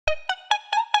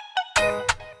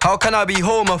How can I be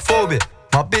homophobic?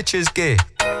 My bitch is gay.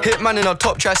 Hit man in a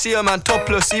top try, see a man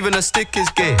topless, even a stick is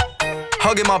gay.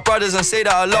 Hugging my brothers and say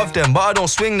that I love them, but I don't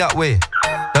swing that way.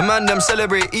 The man them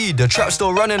celebrate Eid, the trap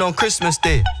still running on Christmas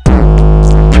Day.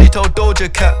 He told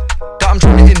Doja Cat that I'm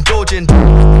trying to indulge in.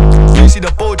 You see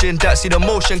the bulging, that see the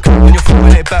motion when you're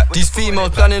throwing it back. These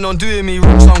females planning on doing me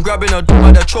wrong, so I'm grabbing her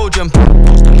by the Trojan.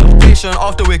 Location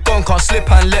after we're gone, can't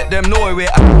slip and let them know where we're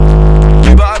at.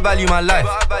 But I value my life,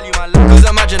 cause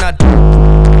imagine I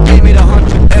gave me the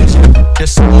 100 M's.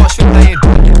 There's so much shit I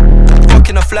ain't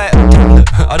fucking a flight attendant.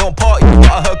 I don't party, but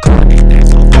I heard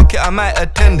so fuck it, I might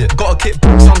attend it. Gotta kick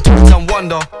back sometimes and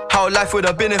wonder how life would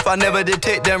have been if I never did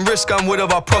take them risks, and would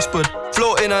have I prospered.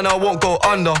 Floating and I won't go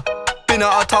under. Been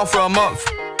out of town for a month.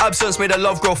 Absence made the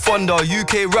love grow fonder.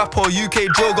 UK rapper, UK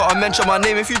drill, gotta mention my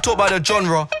name if you talk about the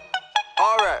genre.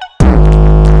 Alright.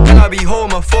 Can I be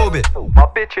homophobic? My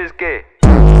bitch is gay.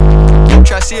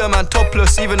 Try see a man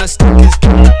topless, even a stick is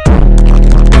gay.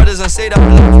 Brothers and say that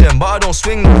I love them, but I don't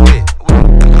swing that way.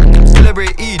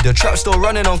 Celebrate Eid, the trap still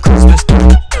running on Christmas Day.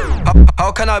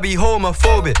 How can I be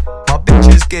homophobic? My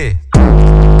bitch is gay.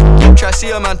 Try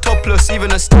see a man topless,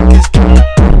 even a stick is gay.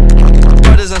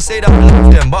 Brothers and say that I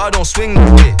love them, but I don't swing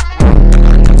that way.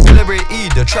 Celebrate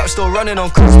Eid, the trap still running on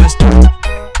Christmas Day.